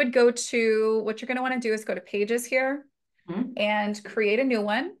be, you would go to, what you're going to want to do is go to pages here mhm, and create a new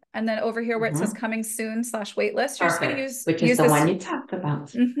one. And then over here where it says mhm. coming soon / wait list, you're just going to Perfect, use which is use the one this. you talked about.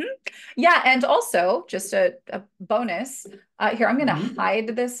 Mhm. Yeah, and also just a bonus. Here, I'm going to Mhm,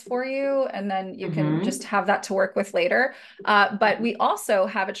 hide this for you, and then you can just mhm, have that to work with later. But we also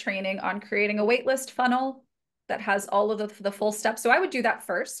have a training on creating a waitlist funnel that has all of the full steps. So I would do that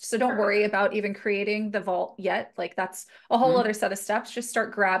first. So don't worry perfect. about even creating the vault yet. Like that's a whole other Mhm, set of steps. Just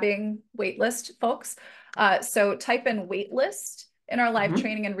start grabbing waitlist, folks. So type in waitlist in our live mhm.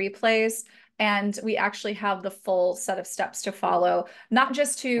 training and replays, and we actually have the full set of steps to follow, not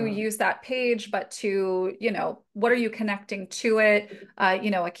just to use that page, but to, what are you connecting to it,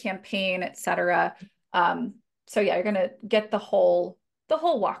 a campaign, etc. So yeah, you're going to get the whole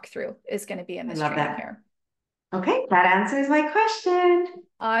walkthrough is going to be in I this love training that. here. Okay, that answers my question.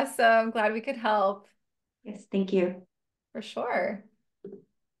 Awesome. Glad we could help. Yes, thank you. For sure.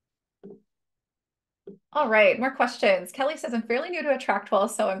 All right, more questions. Kelly says, I'm fairly new to AttractWell,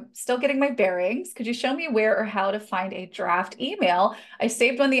 so I'm still getting my bearings. Could you show me where or how to find a draft email? I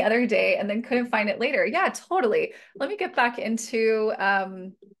saved one the other day and then couldn't find it later. Yeah, totally. Let me get back into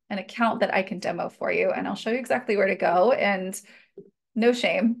an account that I can demo for you, and I'll show you exactly where to go. And no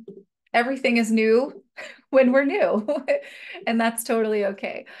shame. Everything is new when we're new, and that's totally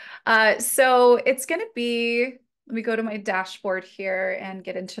okay. So it's going to be, let me go to my dashboard here and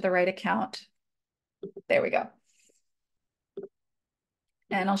get into the right account. There we go.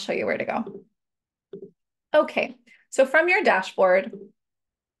 And I'll show you where to go. Okay, so from your dashboard,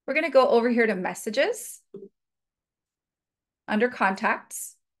 we're going to go over here to messages under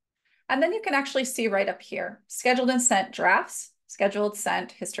contacts. And then you can actually see right up here, scheduled and sent drafts, scheduled,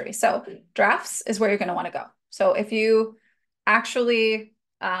 sent, history. So drafts is where you're going to want to go. So if you actually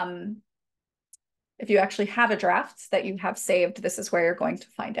have a draft that you have saved, this is where you're going to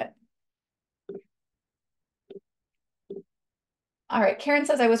find it. All right, Karen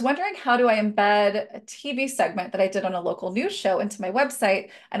says, I was wondering, how do I embed a TV segment that I did on a local news show into my website,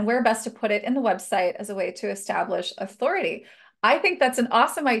 and where best to put it in the website as a way to establish authority? I think that's an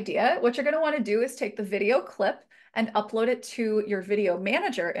awesome idea. What you're going to want to do is take the video clip and upload it to your video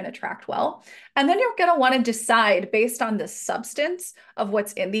manager in AttractWell. And then you're going to want to decide based on the substance of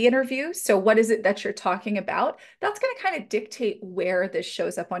what's in the interview. So what is it that you're talking about? That's going to kind of dictate where this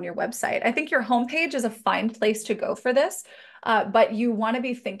shows up on your website. I think your homepage is a fine place to go for this. But you want to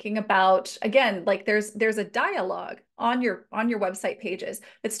be thinking about, again, like there's a dialogue on your website pages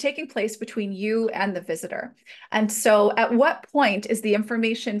that's taking place between you and the visitor. And so at what point is the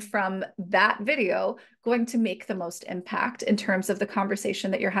information from that video going to make the most impact in terms of the conversation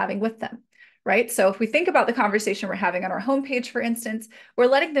that you're having with them? Right. So if we think about the conversation we're having on our homepage, for instance, we're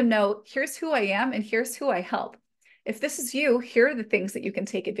letting them know, here's who I am and here's who I help. If this is you, here are the things that you can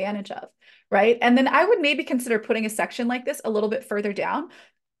take advantage of, right? And then I would maybe consider putting a section like this a little bit further down,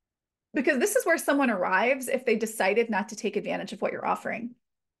 because this is where someone arrives if they decided not to take advantage of what you're offering.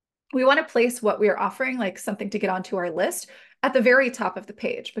 We want to place what we are offering, like something to get onto our list, at the very top of the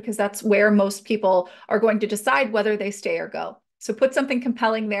page, because that's where most people are going to decide whether they stay or go. So put something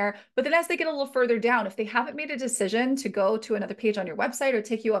compelling there. But then as they get a little further down, if they haven't made a decision to go to another page on your website or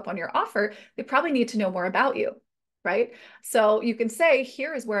take you up on your offer, they probably need to know more about you. Right? So you can say,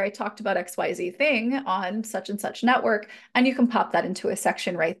 here is where I talked about XYZ thing on such and such network, and you can pop that into a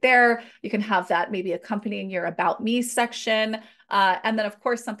section right there. You can have that maybe accompanying your About Me section. And then, of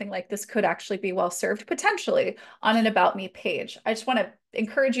course, something like this could actually be well served potentially on an About Me page. I just want to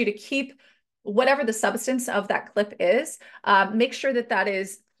encourage you to keep whatever the substance of that clip is, make sure that that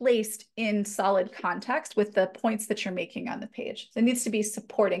is placed in solid context with the points that you're making on the page. So it needs to be a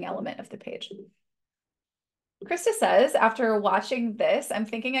supporting element of the page. Krista says, after watching this, I'm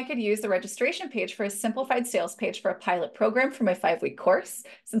thinking I could use the registration page for a simplified sales page for a pilot program for my 5-week course.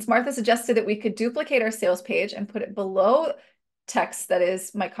 Since Martha suggested that we could duplicate our sales page and put it below text that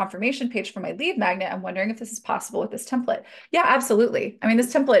is my confirmation page for my lead magnet, I'm wondering if this is possible with this template. Yeah, absolutely. I mean,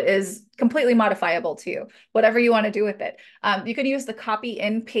 this template is completely modifiable to you, whatever you want to do with it. You can use the copy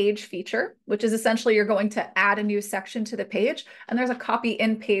in page feature, which is essentially you're going to add a new section to the page, and there's a copy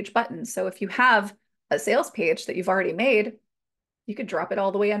in page button. So if you have a sales page that you've already made, you could drop it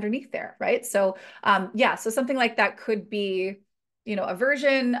all the way underneath there, right? So yeah, so something like that could be, you know, a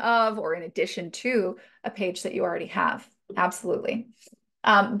version of or in addition to a page that you already have. Absolutely.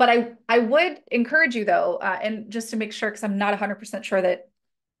 But I would encourage you though, and just to make sure, because I'm not 100% sure that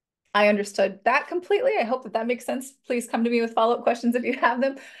I understood that completely. I hope that that makes sense. Please come to me with follow-up questions if you have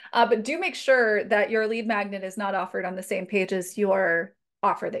them. But do make sure that your lead magnet is not offered on the same page as your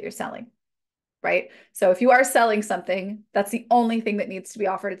offer that you're selling. Right? So if you are selling something, that's the only thing that needs to be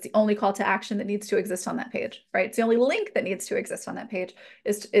offered. It's the only call to action that needs to exist on that page, right? It's the only link that needs to exist on that page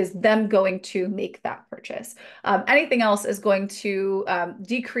is them going to make that purchase. Anything else is going to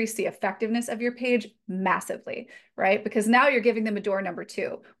decrease the effectiveness of your page massively, right? Because now you're giving them a door number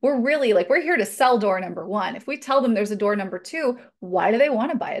 2. We're here to sell door number 1. If we tell them there's a door number 2, why do they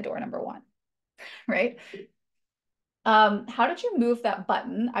want to buy a door number 1, right? How did you move that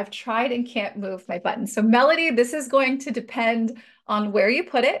button? I've tried and can't move my button. So Melody, this is going to depend on where you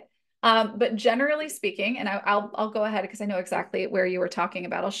put it. But generally speaking, and I'll go ahead because I know exactly where you were talking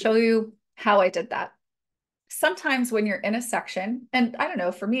about. I'll show you how I did that. Sometimes when you're in a section, and I don't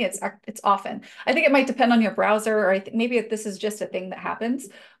know, for me, it's often, I think it might depend on your browser, or I think maybe this is just a thing that happens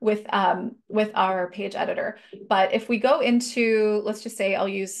with our page editor. But if we go into, let's just say I'll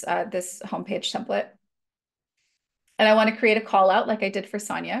use this homepage template. And I want to create a call out like I did for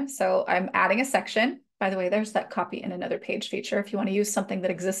Sonia. So I'm adding a section. By the way, there's that copy in another page feature. If you want to use something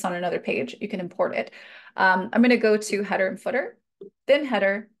that exists on another page, you can import it. I'm going to go to header and footer, then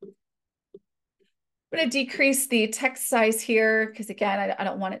header. I'm going to decrease the text size here because again, I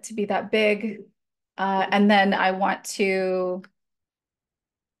don't want it to be that big. And then I'm going to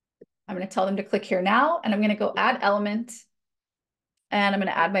tell them to click here now, and I'm going to go add element, and I'm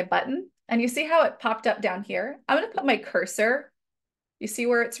going to add my button. And you see how it popped up down here? I'm going to put my cursor. You see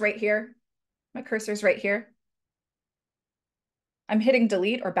where it's right here? My cursor's right here. I'm hitting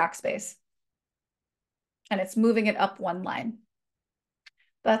delete or backspace, and it's moving it up one line.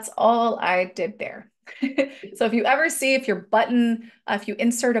 That's all I did there. So if you ever see if your button, if you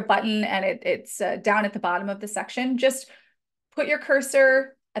insert a button and it's down at the bottom of the section, just put your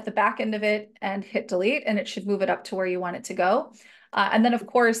cursor at the back end of it and hit delete, and it should move it up to where you want it to go. And then of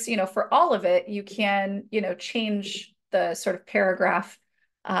course, for all of it, you can, change the sort of paragraph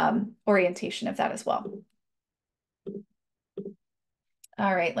orientation of that as well.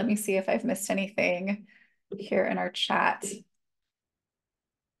 All right, let me see if I've missed anything here in our chat.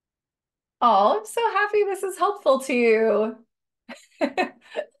 Oh, I'm so happy this is helpful to you.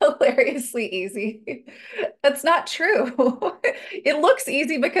 Hilariously easy. That's not true. It looks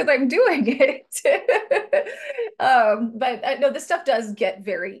easy because I'm doing it. But no, this stuff does get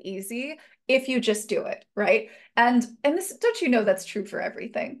very easy if you just do it, right? And this, don't you know that's true for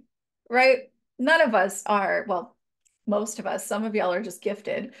everything, right? None of us are, well, most of us, some of y'all are just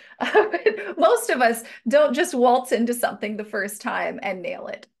gifted. Most of us don't just waltz into something the first time and nail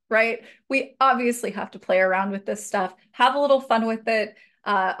it, right? We obviously have to play around with this stuff, have a little fun with it,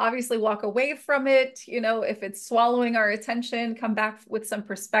 obviously walk away from it. If it's swallowing our attention, come back with some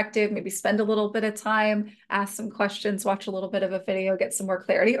perspective, maybe spend a little bit of time, ask some questions, watch a little bit of a video, get some more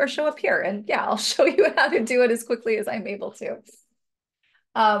clarity, or show up here. And yeah, I'll show you how to do it as quickly as I'm able to.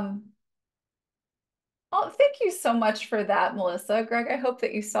 Oh, thank you so much for that, Melissa. Greg, I hope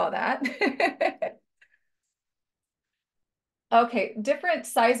that you saw that. Okay, different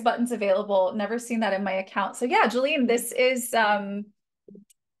size buttons available. Never seen that in my account. So yeah, Jolene, this is,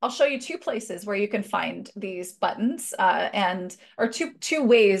 I'll show you two places where you can find these buttons or two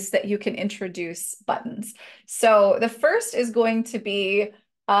ways that you can introduce buttons. So the first is going to be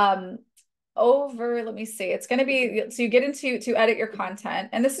let me see, it's going to be, so you get into to edit your content.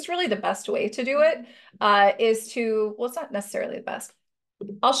 And this is really the best way to do it, well, it's not necessarily the best.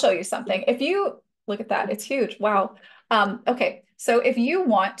 I'll show you something. If you look at that, it's huge. Wow. Okay, so if you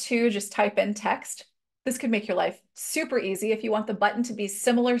want to just type in text, this could make your life super easy. If you want the button to be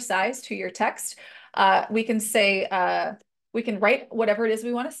similar size to your text, we can write whatever it is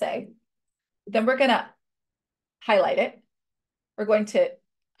we want to say. Then we're going to highlight it. We're going to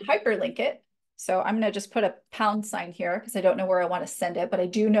hyperlink it. So I'm going to just put a pound sign here because I don't know where I want to send it, but I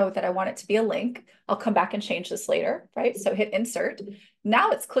do know that I want it to be a link. I'll come back and change this later, right? So hit insert. Now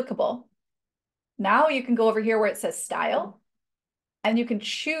it's clickable. Now you can go over here where it says style, and you can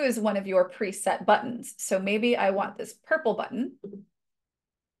choose one of your preset buttons. So maybe I want this purple button.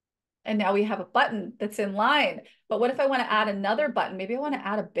 And now we have a button that's in line. But what if I want to add another button? Maybe I want to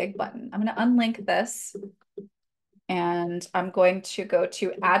add a big button. I'm going to unlink this. And I'm going to go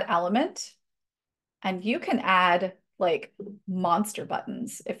to add element. And you can add like monster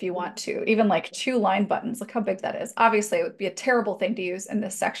buttons if you want to, even like 2-line buttons. Look how big that is. Obviously, it would be a terrible thing to use in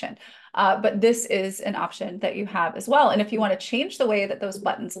this section, but this is an option that you have as well. And if you want to change the way that those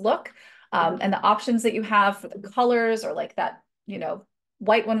buttons look and the options that you have for the colors, or like that,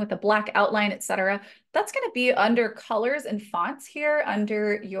 white one with the black outline, etc., that's going to be under colors and fonts here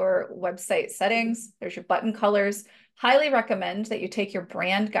under your website settings. There's your button colors. Highly recommend that you take your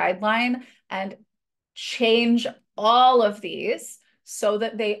brand guideline and change all of these so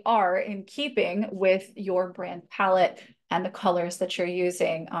that they are in keeping with your brand palette and the colors that you're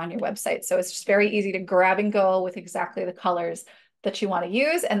using on your website. So it's just very easy to grab and go with exactly the colors that you want to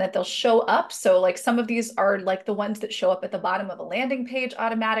use and that they'll show up. So like some of these are like the ones that show up at the bottom of a landing page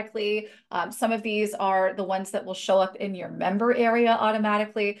automatically. Some of these are the ones that will show up in your member area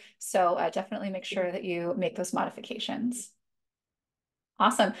automatically. So definitely make sure that you make those modifications.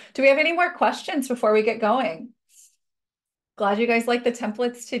 Awesome. Do we have any more questions before we get going? Glad you guys like the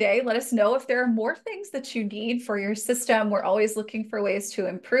templates today. Let us know if there are more things that you need for your system. We're always looking for ways to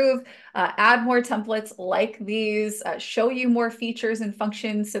improve, add more templates like these, show you more features and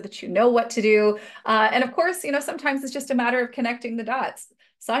functions so that you know what to do. And of course, sometimes it's just a matter of connecting the dots.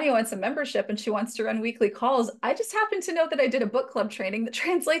 Sonia wants a membership and she wants to run weekly calls. I just happen to know that I did a book club training that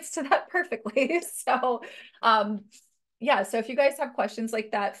translates to that perfectly. So, Yeah, so if you guys have questions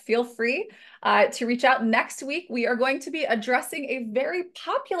like that, feel free to reach out. Next week, we are going to be addressing a very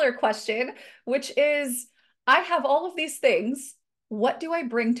popular question, which is, I have all of these things. What do I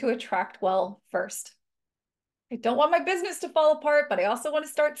bring to AttractWell first? I don't want my business to fall apart, but I also want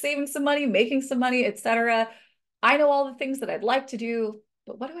to start saving some money, making some money, etc. I know all the things that I'd like to do,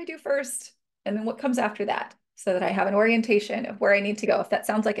 but what do I do first? And then what comes after that? So that I have an orientation of where I need to go. If that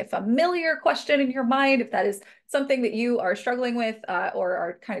sounds like a familiar question in your mind, if that is something that you are struggling with or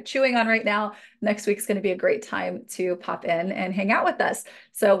are kind of chewing on right now, next week's going to be a great time to pop in and hang out with us.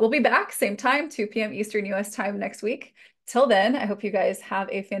 So we'll be back same time, 2 p.m. Eastern US time next week. Till then, I hope you guys have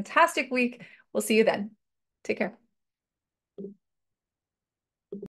a fantastic week. We'll see you then. Take care.